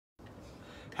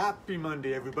Happy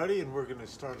Monday, everybody, and we're going to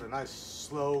start a nice,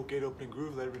 slow gate opening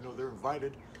groove. Let everybody know they're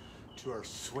invited to our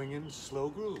swinging slow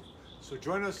groove. So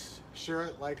join us, share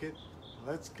it, like it, and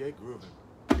let's get grooving.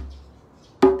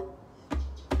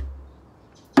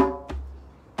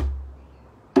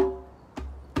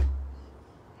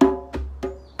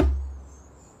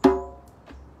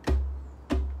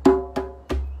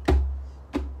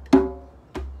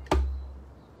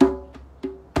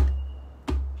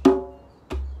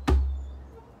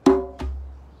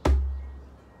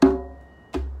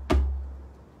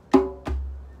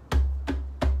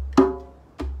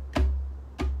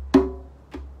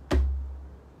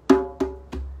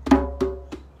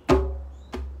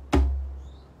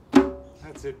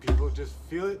 That's it, people. Just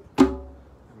feel it and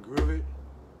groove it,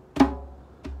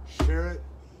 share it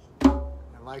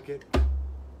and like it.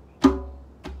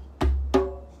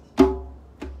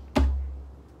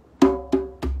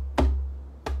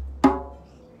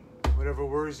 Whatever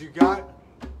worries you got,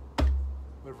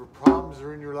 whatever problems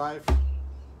are in your life,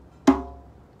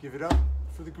 give it up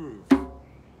for the groove.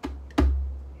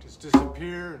 Just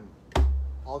disappear, and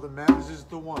all that matters is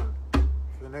the one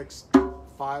for the next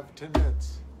 5-10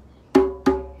 minutes.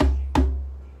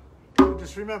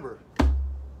 Just remember,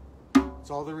 it's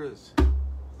all there is.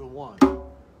 The one.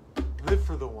 Live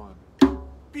for the one.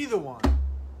 Be the one.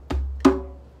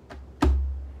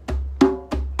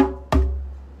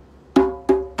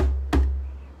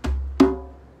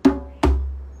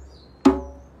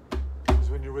 Because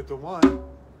when you're with the one,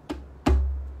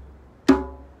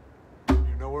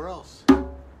 you're nowhere else.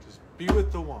 Just be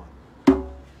with the one.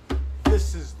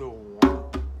 This is the one.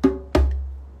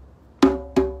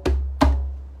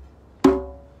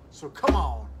 So come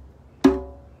on,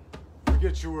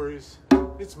 forget your worries.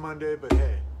 It's Monday, but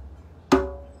hey,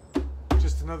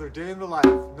 just another day in the life,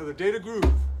 another day to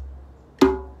groove.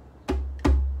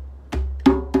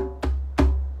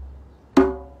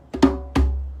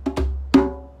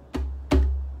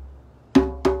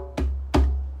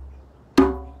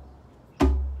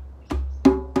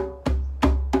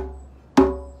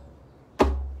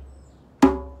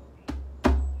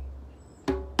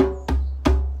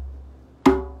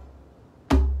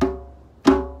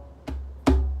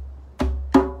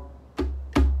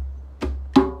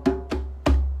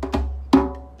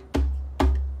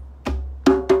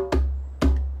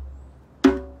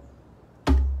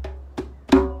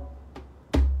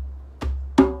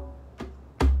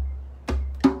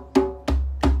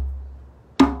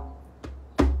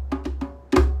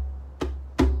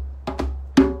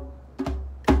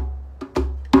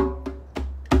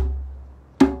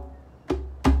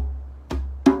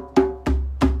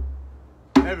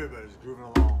 Everybody's grooving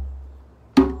along.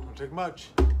 Don't take much,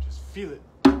 just feel it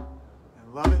and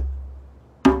love it,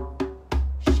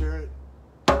 share it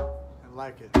and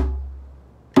like it.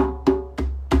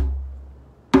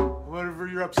 Whatever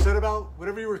you're upset about,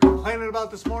 whatever you were complaining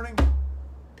about this morning,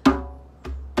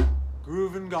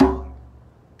 groove and gone.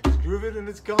 Just groove it and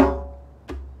it's gone.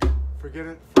 Forget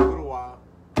it for a little while.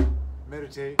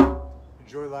 Meditate,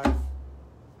 enjoy life,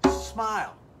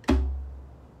 smile.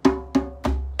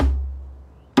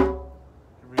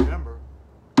 Remember,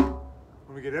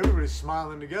 when we get everybody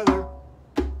smiling together,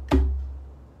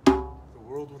 the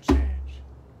world will change.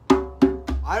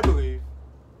 I believe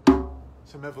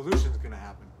some evolution is going to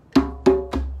happen.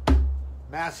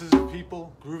 Masses of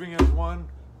people grooving as one,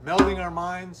 melding our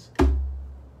minds,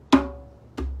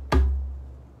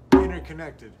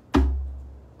 interconnected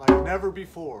like never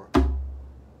before.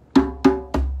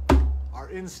 Our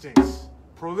instincts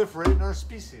proliferate in our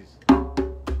species.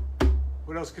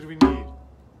 What else could we need?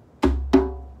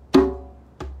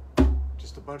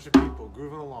 Just a bunch of people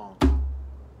grooving along.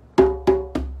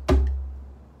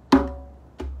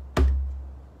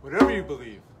 Whatever you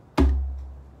believe,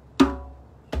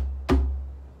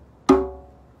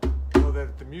 know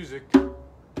that the music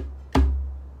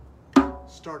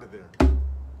started there.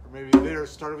 Or maybe there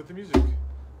started with the music.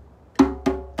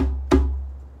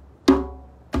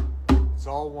 It's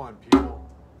all one, people.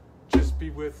 Just be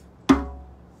with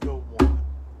the one.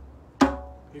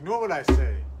 Ignore what I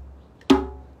say.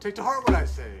 Take to heart what I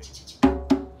say.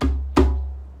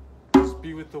 Just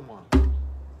be with the one.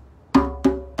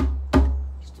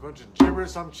 Just a bunch of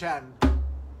gibberish I'm chatting.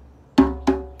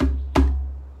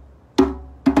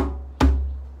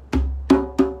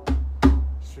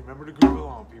 Just remember to groove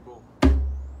along, people.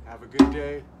 Have a good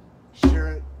day. Share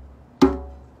it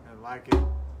and like it.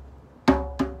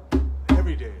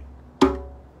 Every day can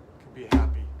be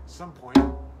happy. At some point,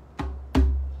 you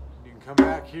can come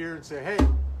back here and say, hey,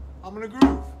 I'm gonna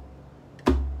groove.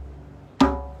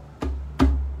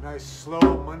 Nice,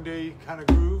 slow, Monday kind of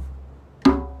groove.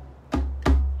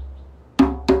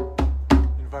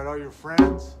 invite all your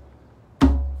friends,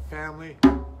 family,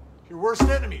 your worst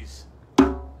enemies.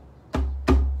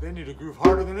 They need to groove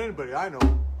harder than anybody I know.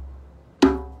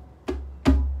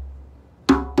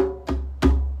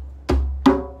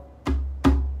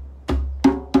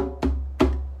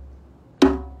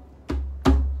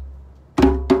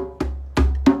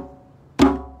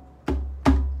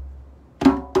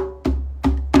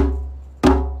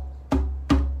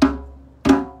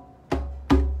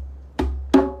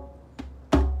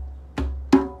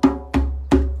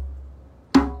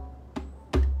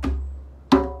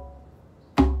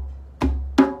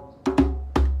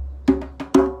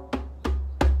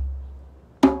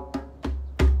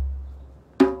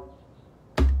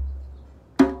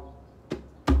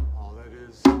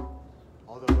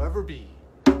 Ever be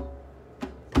the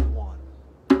one.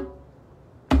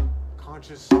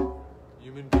 Conscious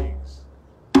human beings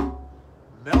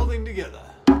melding together,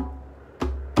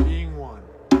 being one.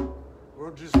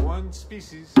 We're just one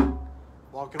species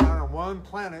walking around on one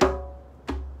planet.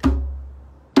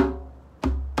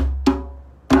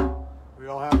 We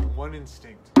all have one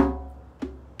instinct: to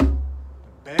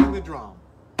bang the drum.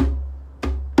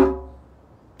 So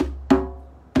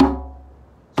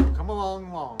come along.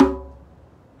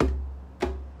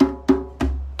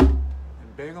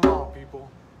 Bang along, people.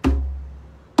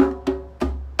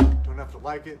 Don't have to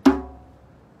like it.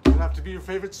 Doesn't have to be your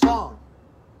favorite song.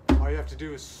 All you have to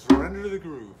do is surrender to the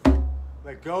groove.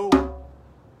 Let go.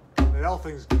 Let all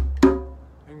things go.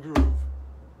 And groove.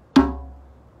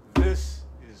 This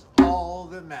is all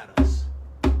that matters.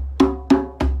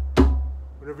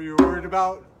 Whatever you're worried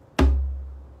about,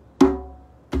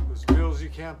 those bills you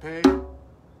can't pay,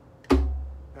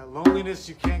 that loneliness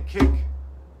you can't kick,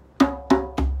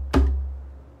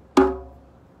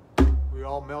 we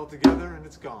all meld together and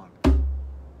it's gone.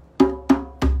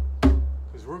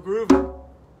 Because we're grooving.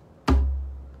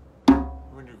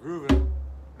 When you're grooving,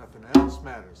 nothing else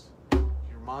matters.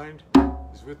 Your mind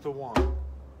is with the one.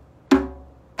 And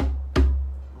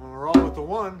when we're all with the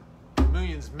one,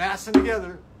 millions massing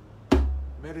together,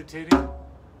 meditating,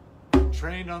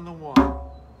 trained on the one.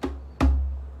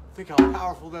 Think how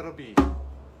powerful that'll be.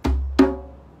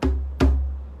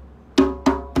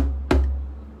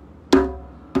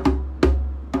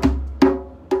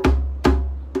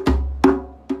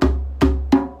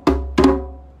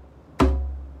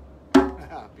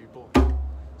 People,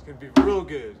 it's going to be real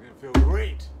good. It's going to feel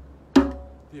great.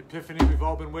 The epiphany we've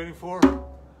all been waiting for.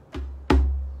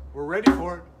 We're ready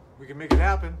for it. We can make it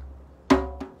happen.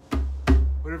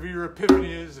 Whatever your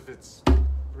epiphany is, if it's the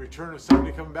return of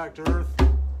somebody coming back to earth,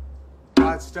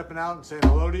 God stepping out and saying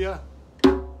hello to you,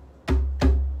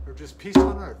 or just peace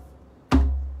on earth.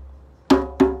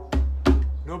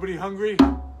 Nobody hungry.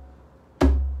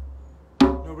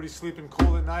 Nobody sleeping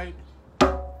cold at night.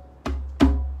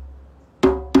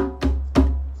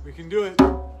 We can do it.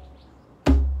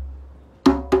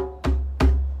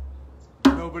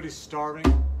 Nobody's starving.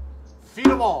 Feed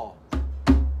them all.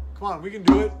 Come on, we can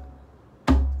do it.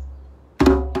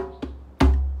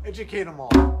 Educate them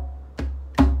all.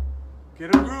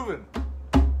 Get them grooving.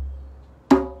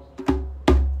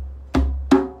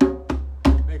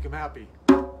 Make them happy.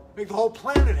 Make the whole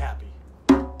planet happy.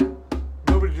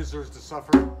 Nobody deserves to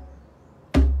suffer.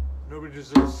 Nobody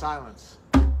deserves silence.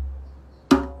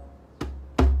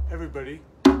 Everybody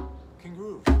can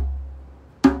groove.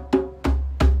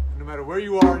 And no matter where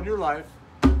you are in your life,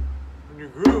 when you're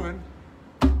grooving,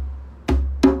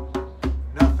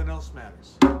 nothing else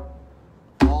matters.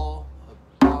 All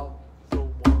about the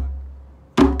one.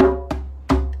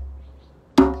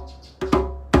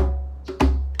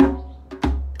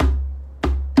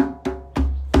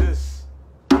 This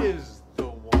is the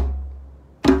one.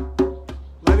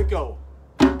 Let it go.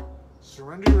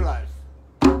 Surrender your life.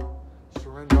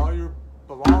 Surrender all your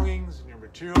belongings and your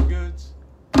material goods,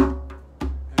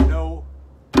 and know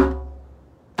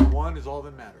one is all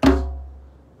that matters.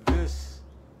 This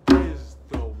is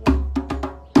the one.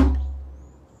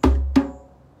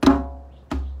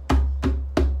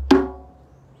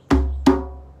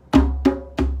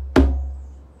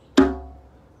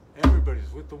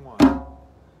 Everybody's with the one.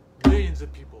 Millions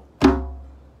of people.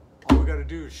 All we got to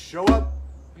do is show up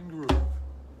and groove.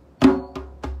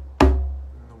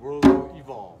 The world will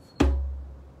evolve.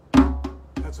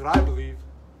 That's what I believe.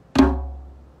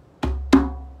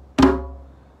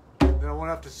 Then I won't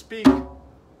have to speak.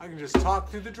 I can just talk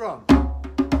through the drum.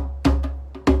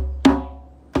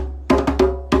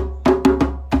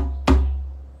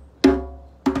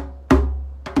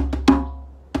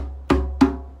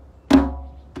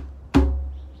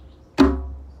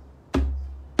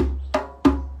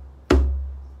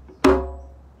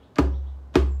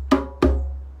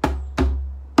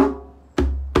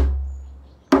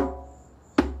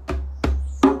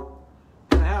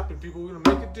 happen, people. We're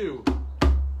gonna make it do.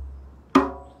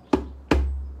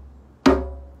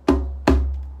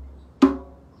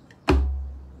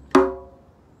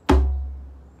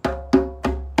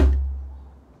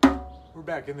 We're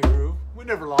back in the groove. We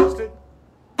never lost it.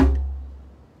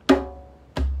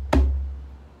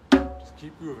 Just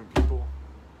keep grooving, people.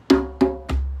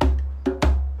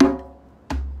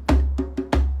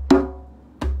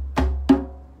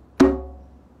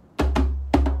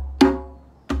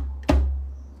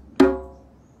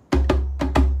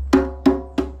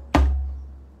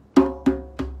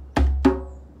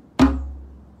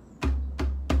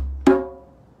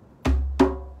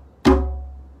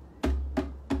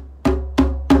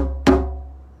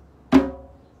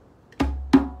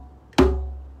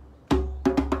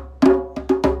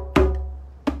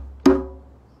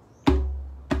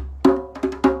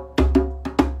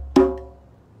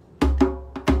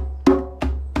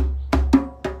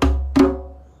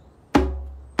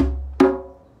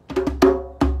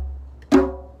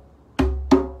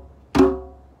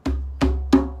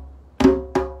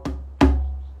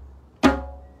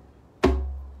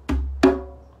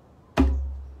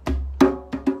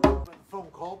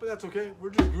 But that's okay.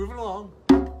 We're just grooving along.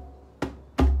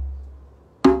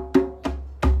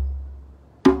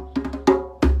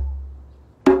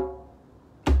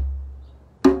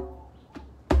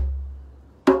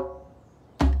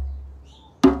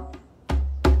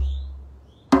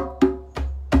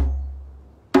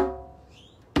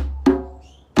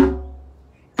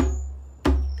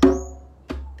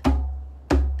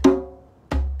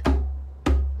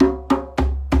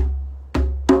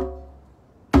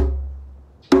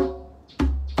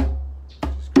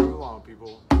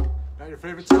 People. Not your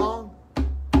favorite song?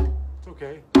 It's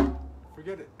okay.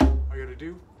 Forget it. All you gotta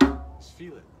do is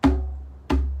feel it.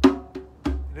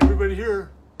 And everybody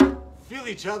here, feel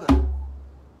each other.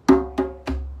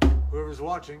 Whoever's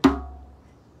watching,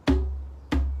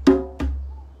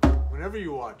 whenever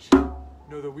you watch,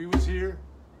 know that we was here,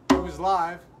 we was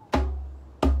live,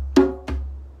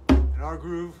 and our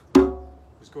groove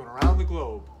is going around the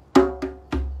globe.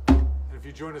 And if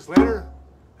you join us later,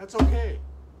 that's okay.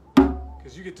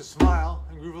 Because you get to smile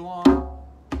and groove along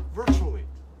virtually.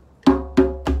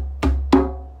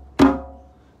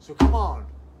 So come on,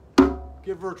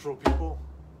 get virtual, people.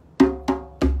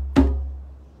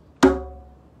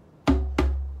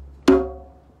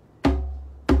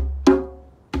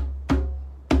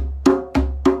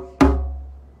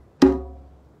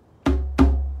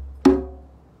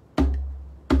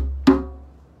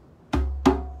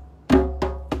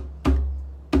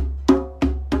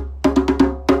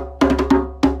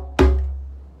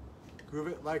 Groove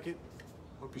it, like it.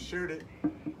 Hope you shared it.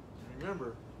 And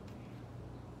remember,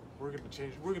 we're going to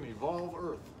change, we're going to evolve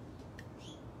Earth.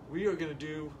 We are going to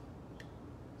do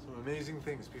some amazing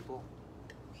things, people.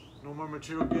 No more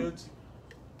material goods.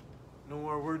 No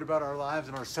more worried about our lives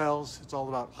and ourselves. It's all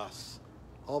about us.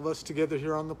 All of us together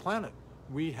here on the planet.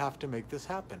 We have to make this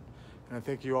happen. And I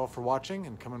thank you all for watching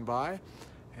and coming by.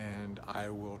 And I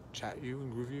will chat you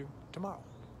and groove you tomorrow.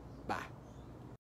 Bye.